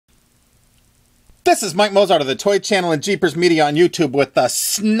This is Mike Mozart of the Toy Channel and Jeepers Media on YouTube with the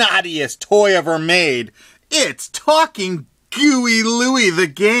snottiest toy ever made. It's Talking Gooey Louie the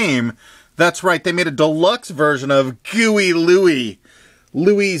game. That's right, they made a deluxe version of Gooey Louie.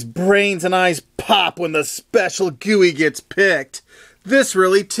 Louie's brains and eyes pop when the special Gooey gets picked. This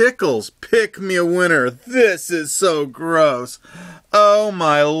really tickles. Pick me a winner. This is so gross. Oh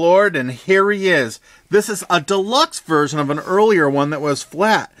my lord, and here he is. This is a deluxe version of an earlier one that was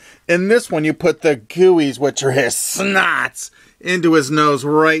flat. In this one, you put the Gooeys, which are his snots, into his nose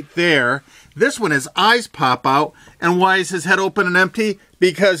right there. This one, his eyes pop out. And why is his head open and empty?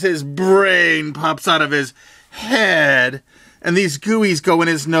 Because his brain pops out of his head. And these Gooeys go in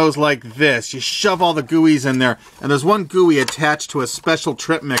his nose like this. You shove all the Gooeys in there. And there's one Gooey attached to a special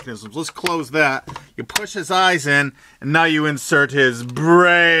trip mechanism. Let's close that. You push his eyes in, and now you insert his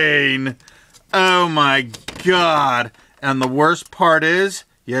brain. Oh my god. And the worst part is,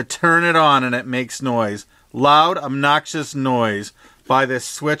 you turn it on and it makes noise. Loud, obnoxious noise by this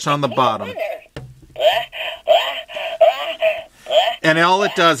switch on the bottom. And all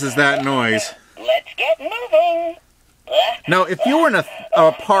it does is that noise. Let's get moving. Now, if you were in an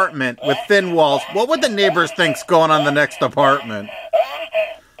apartment with thin walls, what would the neighbors think's going on in the next apartment?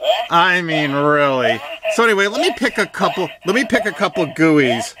 I mean, really. So anyway, let me pick a couple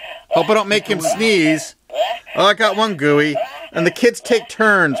Gooeys. Hope I don't make him sneeze. Oh, I got one Gooey. And the kids take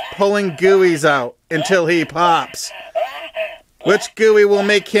turns pulling Gooeys out until he pops. Which Gooey will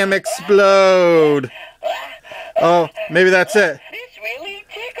make him explode? Oh, maybe that's it. This really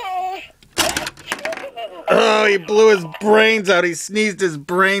tickles. Oh, he blew his brains out. He sneezed his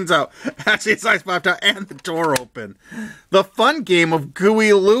brains out. Actually, his eyes popped out and the door opened. The fun game of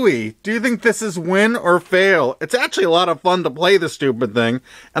Gooey Louie. Do you think this is win or fail? It's actually a lot of fun to play the stupid thing.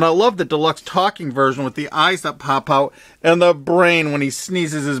 And I love the deluxe talking version with the eyes that pop out and the brain when he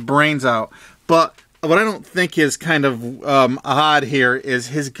sneezes his brains out. But what I don't think is kind of odd here is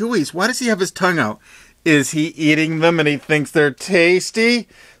his Gooeys. Why does he have his tongue out? Is he eating them and he thinks they're tasty?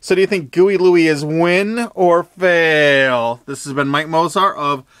 So do you think Gooey Louie is win or fail? This has been Mike Mozart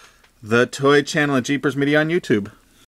of the Toy Channel and Jeepers Media on YouTube.